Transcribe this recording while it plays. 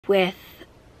With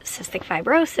cystic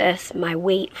fibrosis, my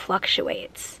weight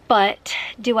fluctuates. But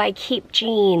do I keep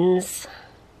jeans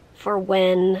for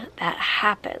when that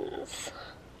happens?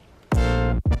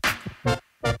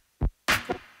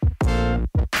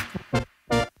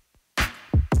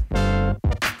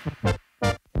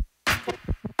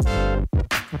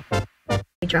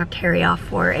 I dropped Harry off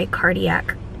for a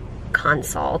cardiac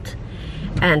consult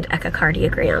and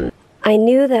echocardiogram. I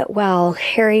knew that while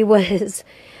Harry was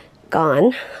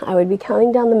gone, I would be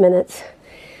counting down the minutes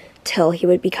till he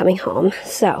would be coming home.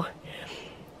 So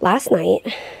last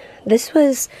night, this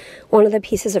was one of the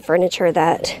pieces of furniture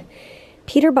that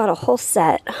Peter bought a whole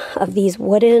set of these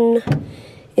wooden,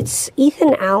 it's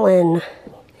Ethan Allen,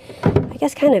 I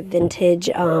guess kind of vintage,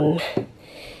 it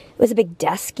was a big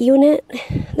desk unit.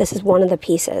 This is one of the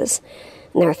pieces.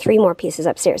 And there are 3 more pieces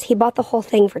upstairs. He bought the whole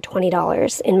thing for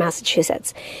 $20 in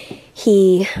Massachusetts.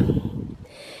 He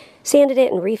sanded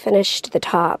it and refinished the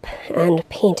top and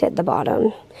painted the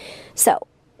bottom. So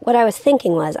what I was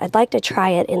thinking was I'd like to try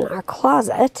it in our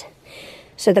closet.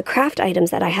 So the craft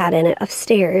items that I had in it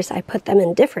upstairs, I put them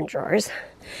in different drawers.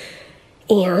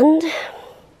 And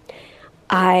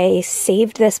I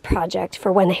saved this project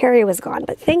for when Harry was gone,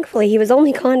 but thankfully he was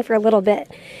only gone for a little bit.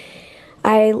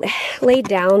 I laid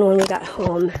down when we got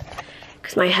home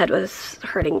because my head was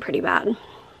hurting pretty bad.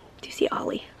 Do you see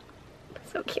Ollie?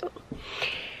 So cute.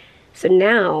 So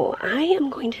now I am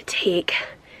going to take,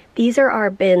 these are our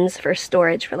bins for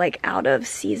storage for like out of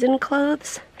season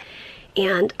clothes.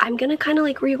 And I'm gonna kind of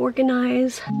like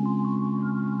reorganize.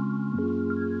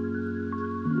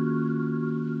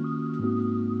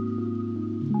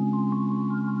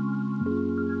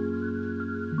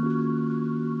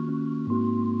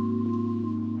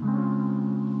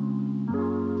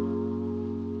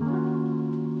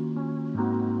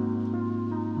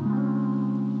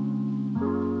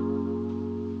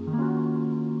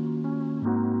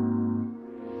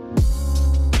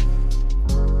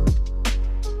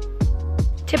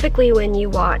 Typically when you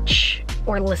watch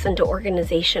or listen to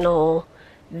organizational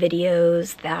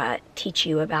videos that teach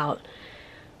you about,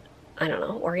 I don't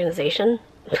know, organization,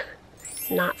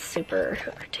 not super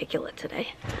articulate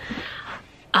today,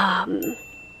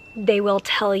 they will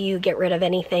tell you get rid of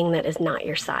anything that is not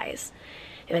your size.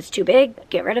 If it's too big,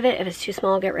 get rid of it. If it's too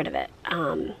small, get rid of it.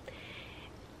 And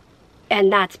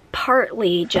that's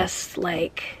partly just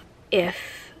like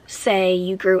if, say,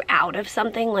 you grew out of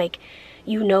something, like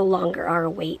you no longer are a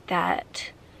weight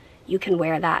that you can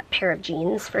wear that pair of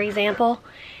jeans, for example,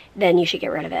 then you should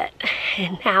get rid of it.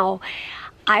 And now,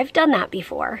 I've done that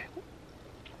before.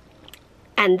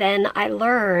 And then I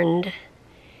learned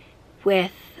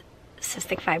with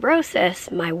cystic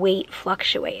fibrosis, my weight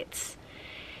fluctuates.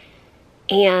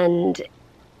 And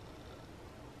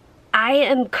I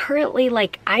am currently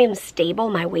like, I am stable,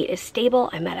 my weight is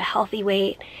stable, I'm at a healthy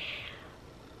weight.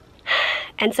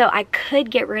 And so I could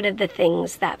get rid of the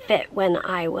things that fit when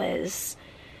I was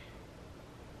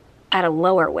at a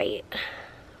lower weight.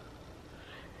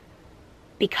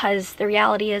 Because the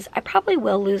reality is I probably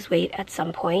will lose weight at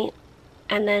some point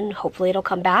and then hopefully it'll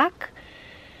come back.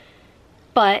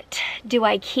 But do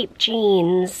I keep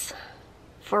jeans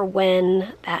for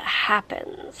when that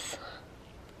happens?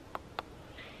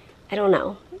 I don't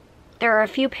know. There are a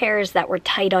few pairs that were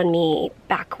tight on me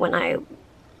back when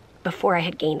before I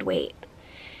had gained weight.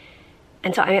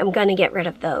 And so I am going to get rid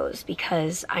of those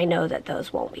because I know that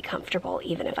those won't be comfortable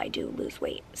even if I do lose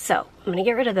weight. So I'm going to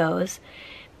get rid of those.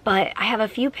 But I have a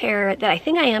few pair that I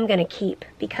think I am going to keep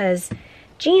because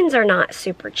jeans are not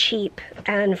super cheap.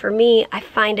 And for me, I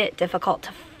find it difficult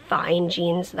to find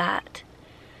jeans that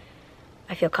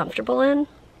I feel comfortable in.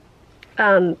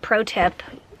 Pro tip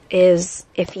is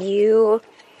if you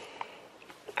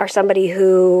are somebody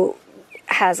who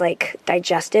has like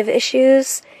digestive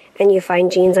issues and you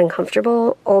find jeans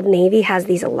uncomfortable, Old Navy has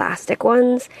these elastic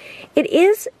ones.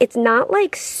 It's not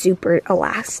like super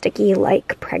elasticy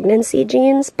like pregnancy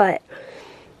jeans, but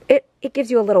it gives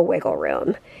you a little wiggle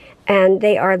room. And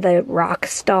they are the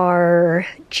Rockstar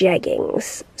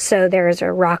jeggings. So there's a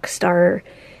Rockstar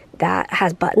that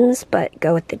has buttons, but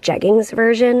go with the jeggings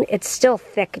version. It's still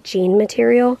thick jean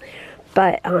material,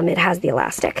 but it has the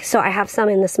elastic. So I have some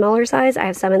in the smaller size, I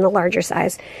have some in the larger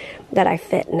size that I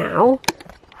fit now.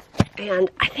 And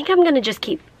I think I'm gonna just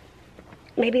keep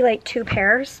maybe like 2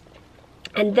 pairs.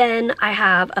 And then I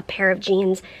have a pair of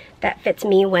jeans that fits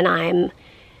me when I'm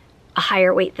a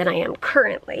higher weight than I am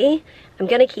currently. I'm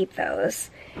gonna keep those.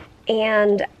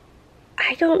 And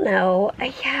I don't know,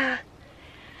 I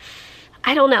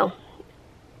don't know.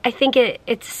 I think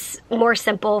it's more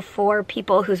simple for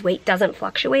people whose weight doesn't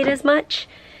fluctuate as much.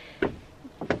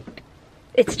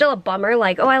 it's still a bummer,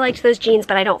 like, oh, I liked those jeans,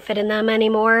 but I don't fit in them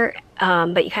anymore.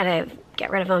 But you kind of get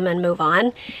rid of them and move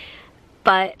on.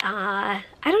 But I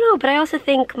don't know, but I also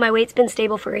think my weight's been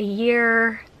stable for a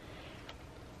year.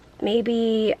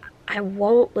 Maybe I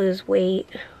won't lose weight.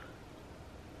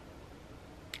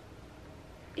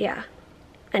 Yeah,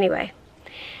 anyway.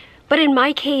 But in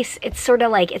my case, it's sort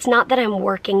of like, it's not that I'm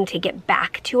working to get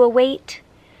back to a weight.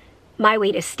 My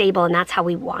weight is stable and that's how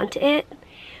we want it.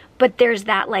 But there's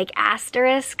that like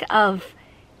asterisk of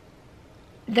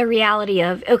the reality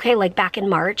of, okay, like back in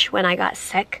March when I got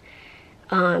sick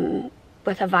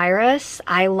with a virus,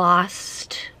 I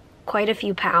lost quite a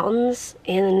few pounds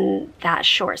in that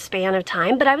short span of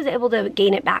time, but I was able to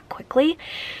gain it back quickly.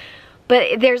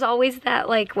 But there's always that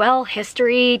like, well,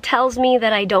 history tells me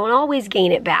that I don't always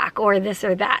gain it back or this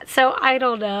or that. So I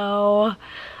don't know.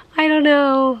 I don't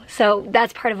know. So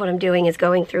that's part of what I'm doing, is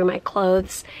going through my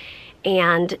clothes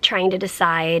and trying to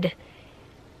decide,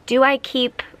 do I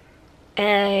keep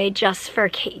a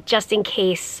just in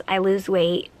case I lose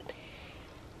weight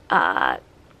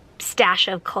stash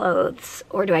of clothes,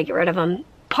 or do I get rid of them?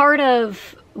 Part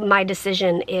of my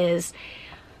decision is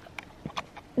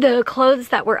the clothes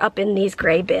that were up in these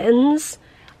gray bins.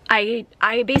 I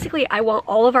basically want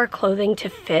all of our clothing to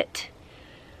fit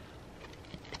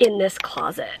in this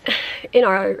closet. In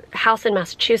our house in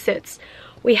Massachusetts,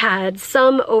 we had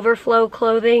some overflow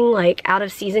clothing, like out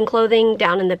of season clothing,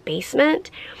 down in the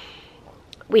basement.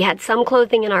 We had some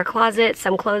clothing in our closet,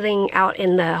 some clothing out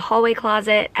in the hallway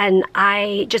closet, and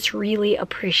I just really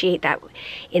appreciate that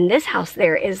in this house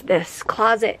there is this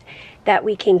closet that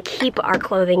we can keep our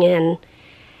clothing in,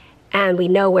 and we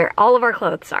know where all of our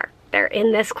clothes are. They're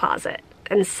in this closet.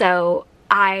 And so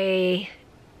I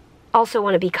also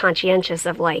want to be conscientious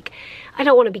of, like, I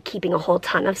don't want to be keeping a whole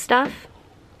ton of stuff.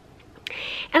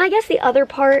 And I guess the other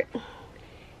part,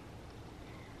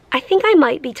 I think I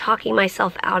might be talking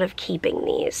myself out of keeping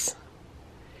these,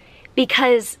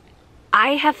 because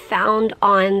I have found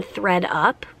on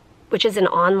ThredUp, which is an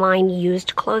online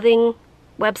used clothing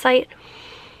website,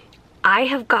 I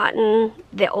have gotten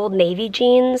the Old Navy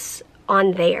jeans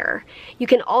on there. You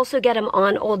can also get them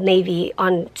on Old Navy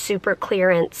on super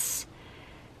clearance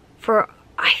for,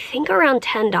 I think, around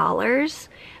 $10,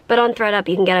 but on ThredUp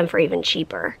you can get them for even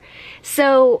cheaper.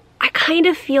 So I kind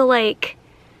of feel like,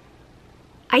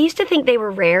 I used to think they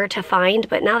were rare to find,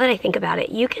 but now that I think about it,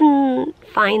 you can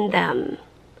find them.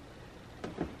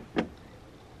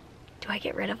 Do I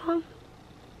get rid of them?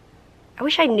 I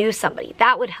wish I knew somebody.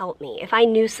 That would help me. If I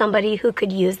knew somebody who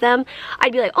could use them,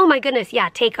 I'd be like, oh my goodness, yeah,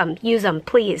 take them, use them,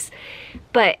 please.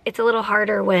 But it's a little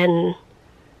harder when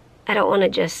I don't want to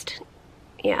just,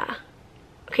 yeah.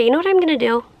 Okay, you know what I'm gonna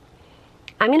do?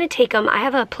 I'm gonna take them. I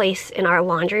have a place in our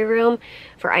laundry room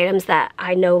for items that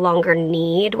I no longer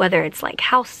need, whether it's like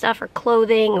house stuff or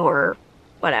clothing or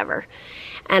whatever.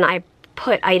 And I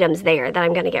put items there that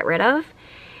I'm gonna get rid of.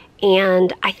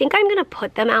 And I think I'm gonna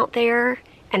put them out there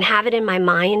and have it in my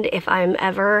mind if I'm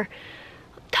ever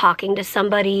talking to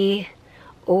somebody,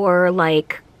 or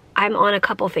like I'm on a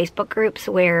couple Facebook groups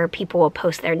where people will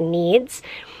post their needs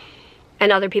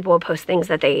and other people will post things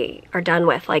that they are done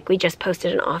with. Like we just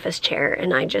posted an office chair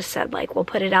and I just said, like, we'll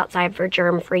put it outside for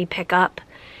germ-free pickup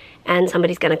and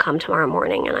somebody's gonna come tomorrow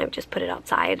morning, and I've just put it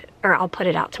outside, or I'll put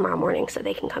it out tomorrow morning so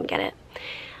they can come get it.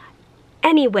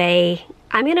 Anyway,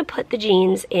 I'm gonna put the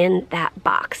jeans in that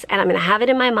box and I'm gonna have it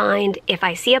in my mind. If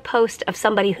I see a post of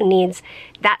somebody who needs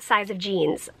that size of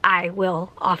jeans, I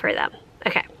will offer them.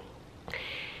 Okay,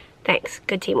 thanks,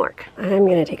 good teamwork. I'm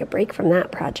gonna take a break from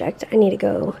that project. I need to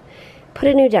go put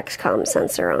a new Dexcom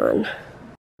sensor on.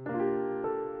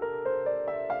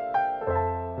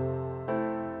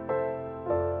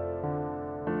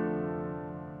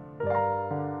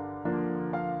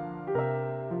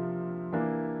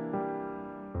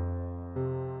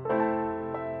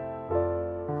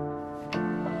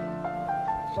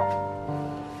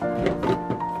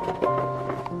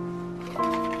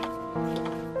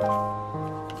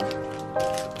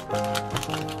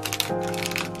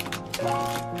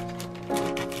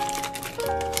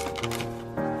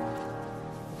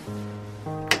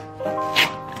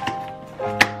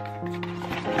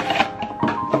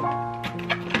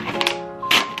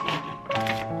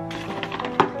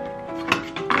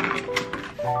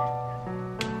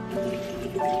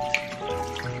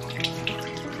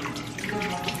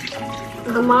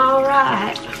 I'm all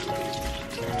right.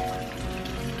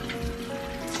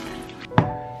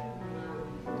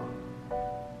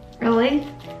 Really?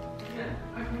 Yeah,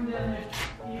 I come down there,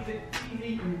 he's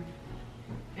eating,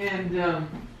 and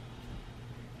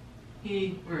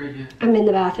where are you? I'm in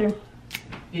the bathroom.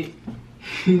 He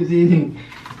was eating,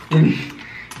 and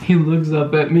he looks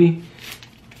up at me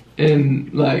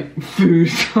and like food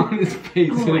on his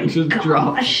face and it just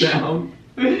drops down.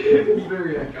 It's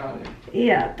very iconic.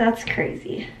 Yeah, that's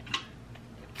crazy.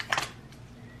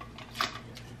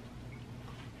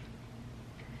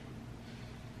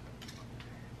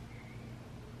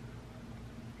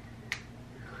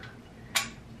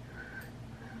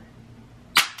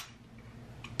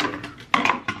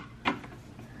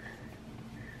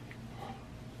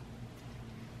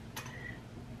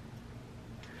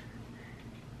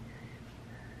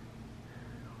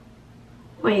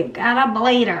 We've got a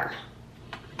bleeder.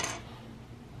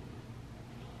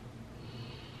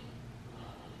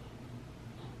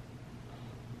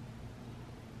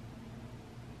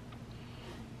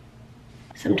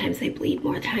 Sometimes they bleed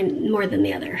more than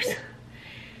the others.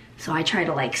 So I try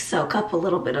to like soak up a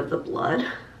little bit of the blood.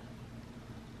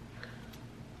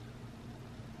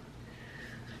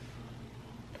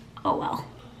 Oh well.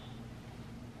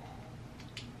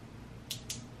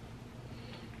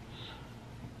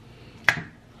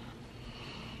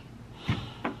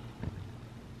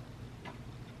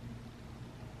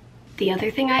 The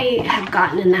other thing I have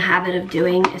gotten in the habit of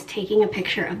doing is taking a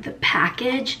picture of the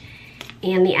package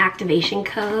and the activation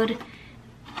code.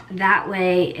 That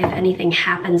way, if anything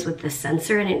happens with the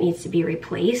sensor and it needs to be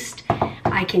replaced,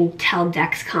 I can tell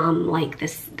Dexcom like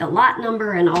the lot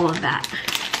number and all of that.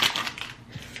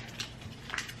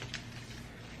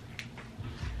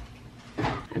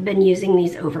 I've been using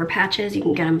these over patches. You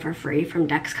can get them for free from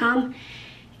Dexcom.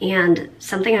 And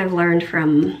something I've learned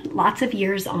from lots of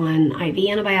years on IV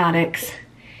antibiotics,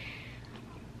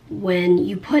 when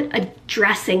you put a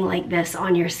dressing like this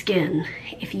on your skin,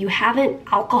 if you haven't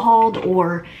alcoholed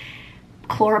or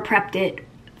chloroprepped it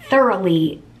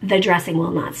thoroughly, the dressing will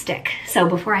not stick. So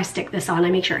before I stick this on, I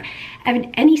make sure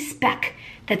any speck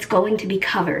that's going to be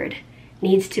covered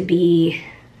needs to be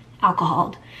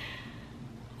alcoholed,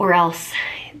 or else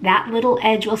that little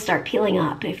edge will start peeling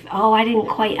up. If, oh, I didn't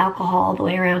quite alcohol all the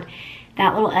way around,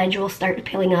 that little edge will start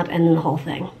peeling up and then the whole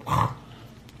thing.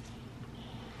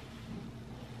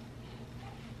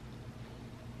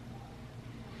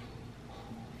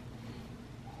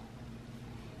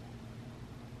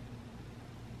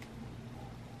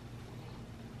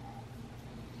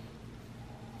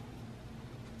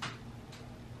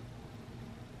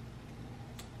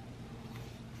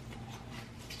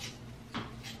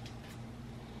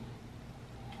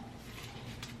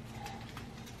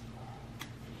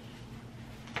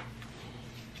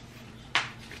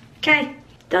 Okay,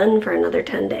 done for another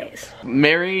 10 days.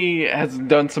 Mary has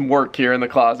done some work here in the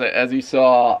closet, as you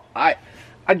saw. I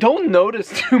don't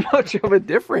notice too much of a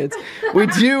difference. We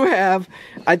do have,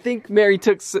 I think Mary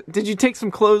took, did you take some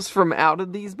clothes from out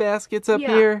of these baskets up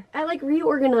here? I like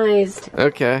reorganized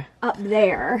Okay. up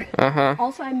there. Uh-huh.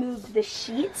 Also, I moved the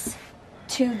sheets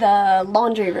to the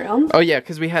laundry room. Oh yeah,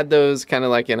 because we had those kind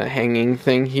of like in a hanging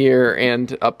thing here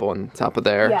and up on top of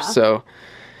there. Yeah. So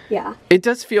Yeah. it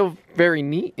does feel very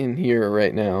neat in here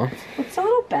right now. It's a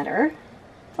little better.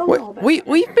 It's a little better.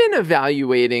 We've been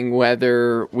evaluating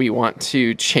whether we want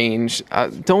to change.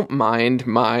 Don't mind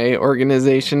my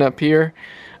organization up here.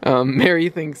 Mary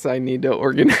thinks I need to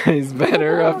organize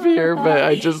better up here, but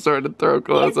I just sort of throw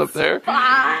clothes up there.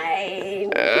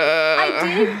 Fine.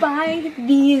 I did buy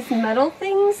these metal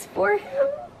things for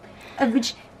him,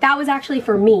 which that was actually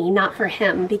for me, not for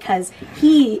him, because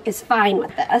he is fine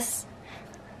with this.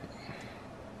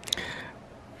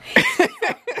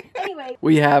 Anyway.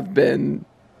 We have been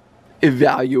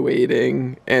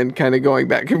evaluating and kind of going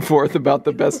back and forth about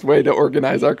the best way to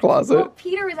organize our closet. Well,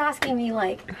 Peter was asking me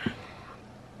like,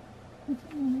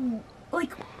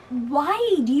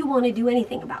 why do you want to do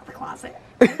anything about the closet?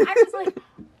 And I was like,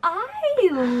 I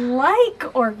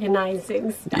like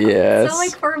organizing stuff. Yes. So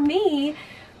like for me,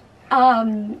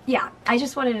 yeah, I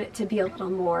just wanted it to be a little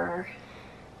more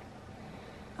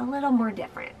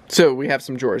different. So we have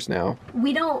some drawers now.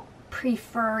 We don't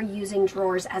prefer using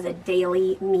drawers as a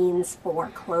daily means for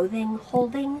clothing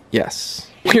holding. Yes.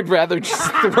 We'd rather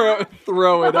just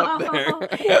throw it up there. I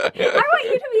want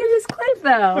you to be in this clip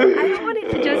though. I don't want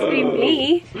it to just be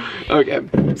me. Okay.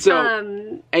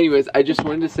 So anyways, I just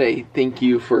wanted to say thank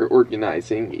you for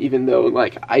organizing. Even though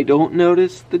like I don't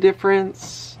notice the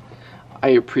difference, I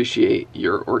appreciate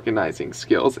your organizing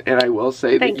skills, and I will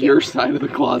say that your side of the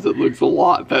closet looks a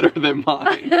lot better than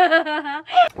mine.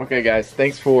 Okay guys,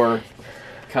 thanks for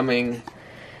coming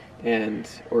and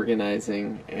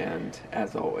organizing, and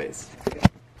as always,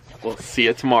 we'll see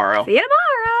you tomorrow. See you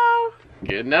tomorrow.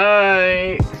 Good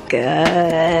night.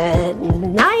 Good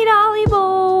night, Ollie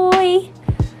boy.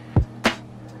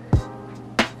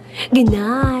 Good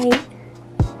night.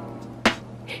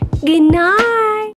 Good night.